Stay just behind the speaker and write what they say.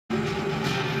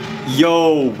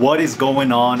Yo, what is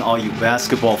going on, all you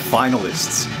basketball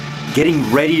finalists?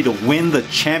 Getting ready to win the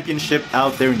championship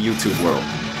out there in YouTube world.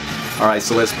 Alright,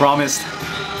 so as promised,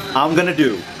 I'm gonna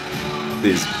do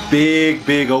this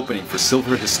big opening for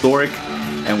Silver Historic,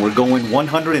 and we're going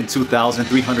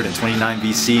 102,329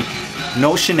 VC.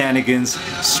 No shenanigans,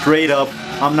 straight up.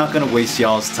 I'm not gonna waste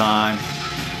y'all's time,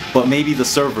 but maybe the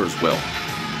servers will.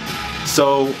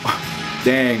 So,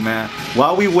 dang man,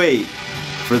 while we wait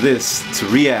for this to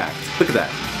react, look at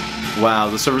that. Wow,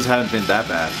 the servers haven't been that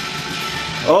bad.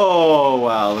 Oh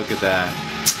wow, look at that.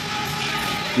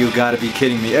 You gotta be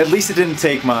kidding me. At least it didn't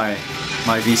take my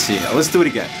VC. Let's do it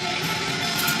again.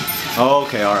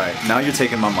 Okay, alright. Now you're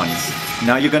taking my money.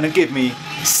 Now you're gonna give me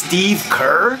Steve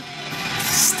Kerr?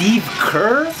 Steve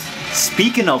Kerr?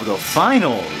 Speaking of the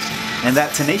finals and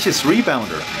that tenacious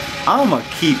rebounder, I'ma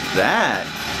keep that.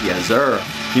 Yes, sir.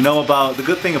 You know about the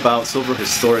good thing about Silver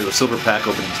Historic or Silver Pack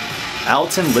openings,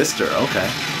 Alton Lister, okay,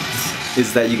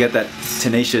 is that you get that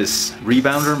tenacious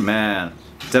rebounder. Man,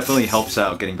 definitely helps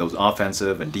out getting those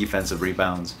offensive and defensive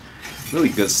rebounds. Really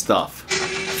good stuff.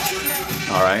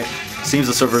 Alright, seems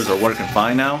the servers are working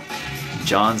fine now.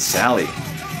 John Salley.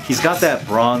 He's got that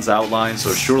bronze outline,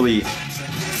 so surely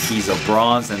he's a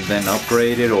bronze and then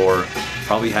upgraded, or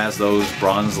probably has those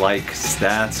bronze-like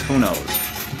stats. Who knows?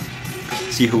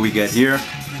 See who we get here.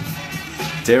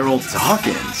 Daryl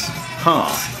Dawkins.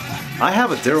 Huh. I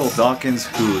have a Daryl Dawkins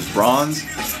who's bronze,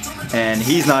 and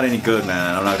he's not any good,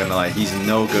 man. I'm not gonna lie. He's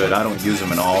no good. I don't use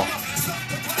him at all.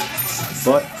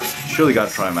 But surely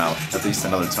gotta try him out at least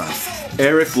another time.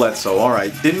 Eric Bledsoe.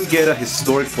 Alright. Didn't get a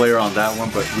historic player on that one,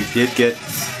 but we did get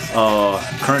a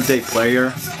current day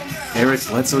player. Eric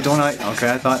Bledsoe, don't I?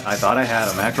 Okay, I thought I had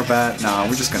him. Acrobat. Nah,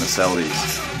 we're just gonna sell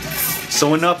these.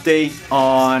 So an update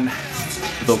on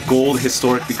the gold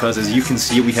historic, because as you can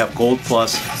see we have gold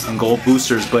plus and gold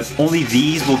boosters, but only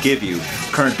these will give you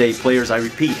current day players. I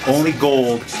repeat, only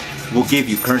gold will give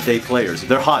you current day players.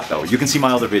 They're hot though. You can see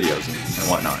my other videos and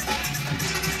whatnot.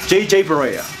 JJ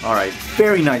Barea. Alright,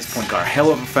 very nice point guard.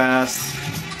 Hell of a fast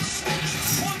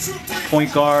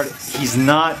point guard. He's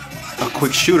not a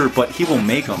quick shooter, but he will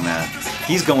make them, man.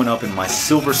 He's going up in my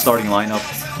silver starting lineup.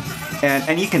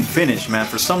 And he can finish, man.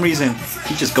 For some reason,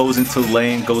 he just goes into the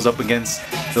lane, goes up against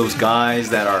those guys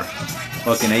that are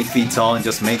fucking 8 feet tall and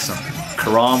just makes them.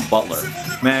 Caron Butler.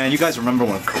 Man, you guys remember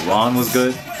when Caron was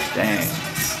good? Dang.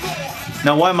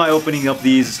 Now, why am I opening up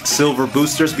these silver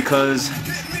boosters? Because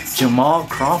Jamal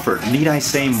Crawford, need I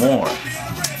say more?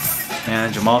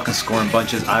 Man, Jamal can score in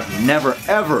bunches. I've never,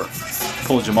 ever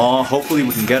pulled Jamal. Hopefully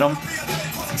we can get him.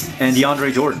 And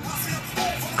DeAndre Jordan.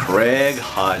 Craig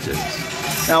Hodges.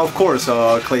 Now, of course,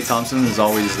 Klay Thompson is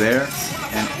always there,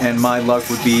 and my luck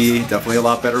would be definitely a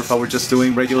lot better if I were just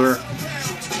doing regular,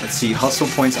 let's see, hustle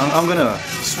points. I'm gonna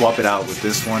swap it out with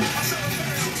this one.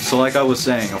 So like I was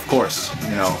saying, of course,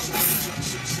 you know,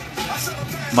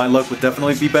 my luck would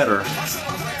definitely be better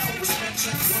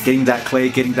getting that Klay,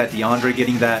 getting that DeAndre,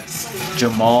 getting that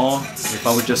Jamal if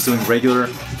I were just doing regular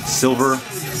silver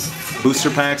booster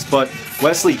packs. But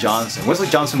Wesley Johnson was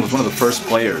one of the first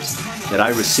players that I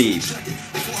received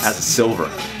as a silver,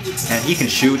 and he can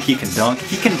shoot, he can dunk,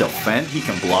 he can defend, he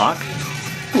can block.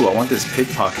 Ooh, I want this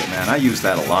pickpocket, man. I use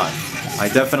that a lot. I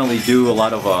definitely do a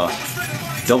lot of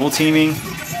double teaming.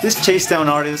 This chase down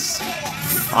artist,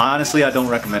 honestly, I don't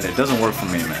recommend it. It doesn't work for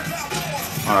me, man.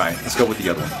 Alright, let's go with the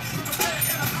other one.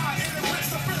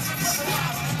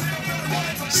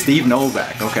 Steve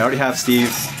Novak. Okay, I already have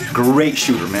Steve. Great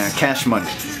shooter, man. Cash money.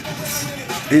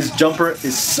 His jumper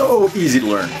is so easy to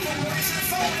learn.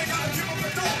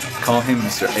 Call him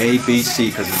Mr.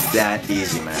 ABC because he's that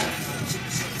easy, man.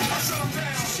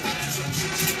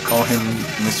 Call him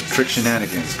Mr. Trick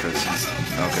Shenanigans because he's...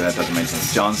 Okay, that doesn't make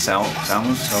sense. John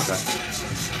Salmons? Okay.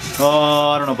 Oh,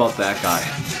 I don't know about that guy.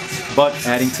 But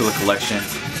adding to the collection,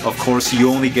 of course, you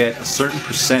only get a certain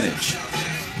percentage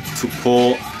to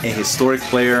pull a historic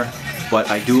player, but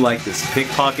I do like this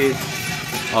pickpocket.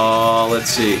 Let's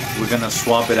see. We're going to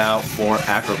swap it out for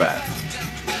Acrobat.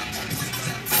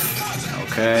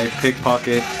 Okay,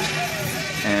 pickpocket,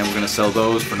 and we're gonna sell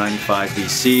those for 95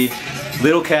 VC.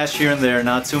 Little cash here and there,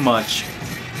 not too much.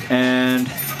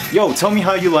 And yo, tell me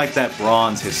how you like that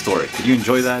bronze historic. Did you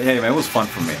enjoy that? Hey man, it was fun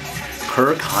for me.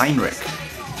 Kirk Heinrich.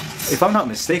 If I'm not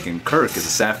mistaken, Kirk is a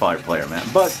Sapphire player, man.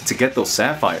 But to get those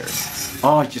Sapphires,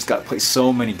 oh, you just gotta play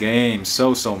so many games,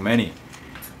 so many.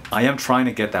 I am trying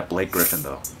to get that Blake Griffin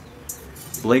though.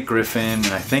 Blake Griffin, and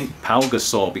I think Pau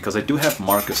Gasol, because I do have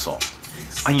Marc Gasol.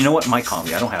 And you know what? My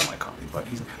copy. I don't have my copy, but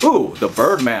he's... Ooh, the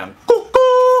Birdman.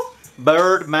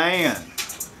 Birdman.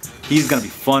 He's going to be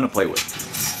fun to play with.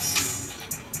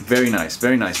 Very nice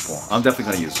pull. I'm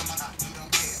definitely gonna use them.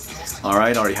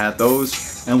 Alright, already had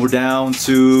those. And we're down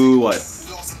to, what?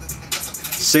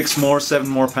 6 more, 7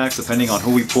 more packs, depending on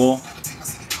who we pull.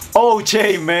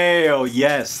 OJ Mayo,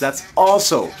 yes, that's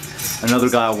also another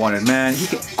guy I wanted. Man, he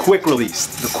can quick release,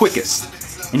 the quickest.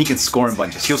 And he can score in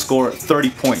bunches. He'll score 30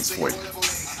 points for you.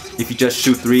 If you just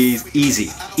shoot threes,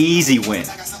 easy win.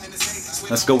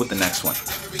 Let's go with the next one.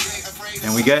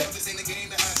 And we get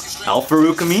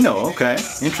Al-Farouq Amino. Okay,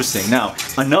 interesting. Now,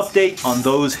 an update on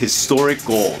those historic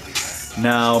gold.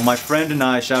 Now, my friend and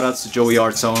I, shout outs to Joey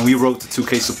Artzone, we wrote to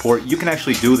 2K support. You can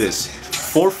actually do this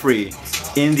for free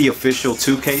in the official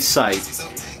 2K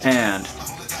site. And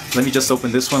let me just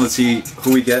open this one. Let's see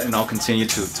who we get, and I'll continue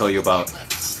to tell you about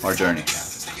our journey.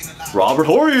 Robert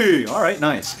Horry! Alright,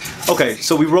 nice. Okay,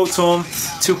 so we wrote to him.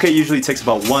 2K usually takes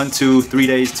about 1, 2, 3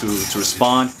 days to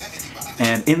respond.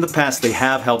 And in the past, they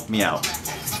have helped me out.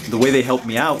 The way they helped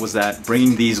me out was that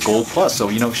bringing these gold plus. So,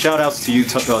 you know, shout outs to you,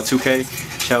 2K.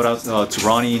 Shout out to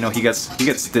Ronnie. You know, he gets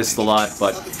dissed a lot,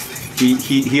 but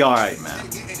he alright, man.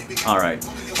 Alright.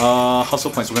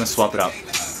 Hustle points, we're gonna swap it out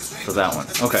for that one.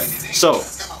 Okay, so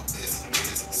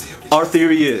our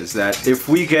theory is that if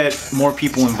we get more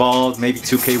people involved, maybe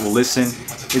 2K will listen.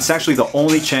 It's actually the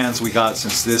only chance we got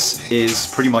since this is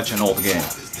pretty much an old game.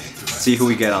 See who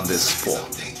we get on this pull.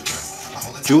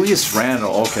 Julius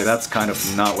Randle. Okay, that's kind of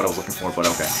not what I was looking for, but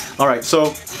okay. Alright,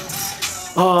 so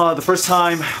the first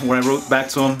time when I wrote back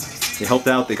to them, they helped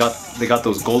out. They got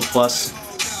those gold plus,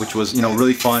 which was, you know,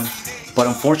 really fun. But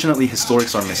unfortunately,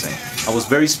 historics are missing. I was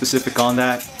very specific on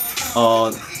that.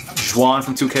 Juan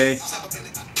from 2K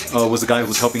was the guy who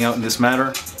was helping out in this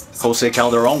matter. Jose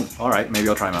Calderon. All right, maybe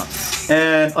I'll try him out.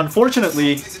 And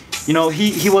unfortunately, you know,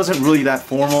 he wasn't really that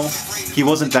formal. He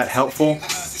wasn't that helpful.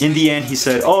 In the end, he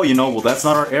said, "Oh, you know, well, that's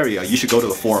not our area. You should go to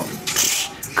the forum."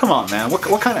 Psh, come on, man.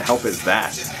 What kind of help is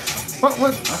that? What?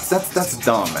 That's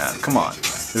dumb, man. Come on.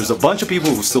 There's a bunch of people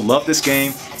who still love this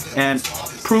game, and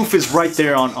proof is right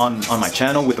there on my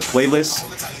channel with the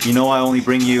playlist. You know, I only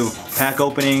bring you pack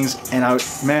openings, and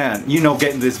man, you know,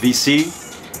 getting this VC,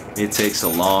 it takes a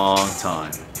long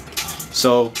time.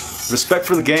 So, respect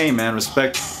for the game, man.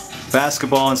 Respect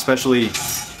basketball, and especially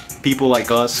people like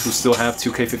us who still have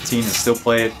 2K15 and still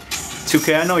play it.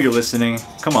 2K, I know you're listening.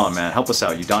 Come on, man. Help us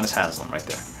out. Udonis Haslem right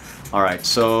there. Alright,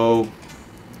 so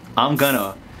I'm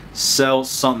gonna sell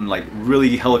something like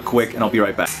really hella quick, and I'll be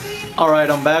right back.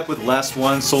 Alright, I'm back with the last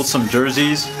one. Sold some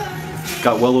jerseys.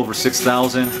 Got well over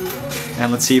 6,000.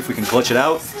 And let's see if we can clutch it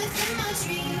out.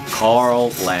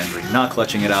 Carl Landry. Not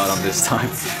clutching it out on this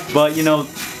time. But, you know,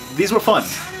 these were fun.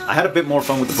 I had a bit more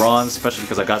fun with the bronze, especially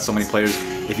because I got so many players.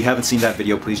 If you haven't seen that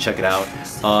video, please check it out.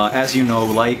 As you know,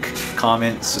 like,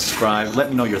 comment, subscribe, let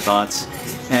me know your thoughts.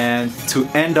 And to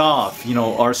end off, you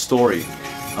know, our story,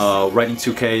 writing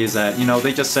 2K is that, you know,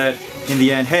 they just said in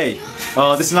the end, hey,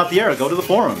 this is not the era, go to the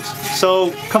forums.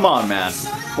 So, come on, man.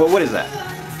 What is that?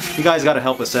 You guys gotta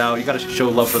help us out. You gotta show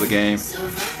love for the game.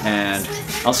 And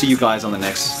I'll see you guys on the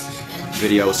next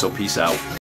video, so peace out.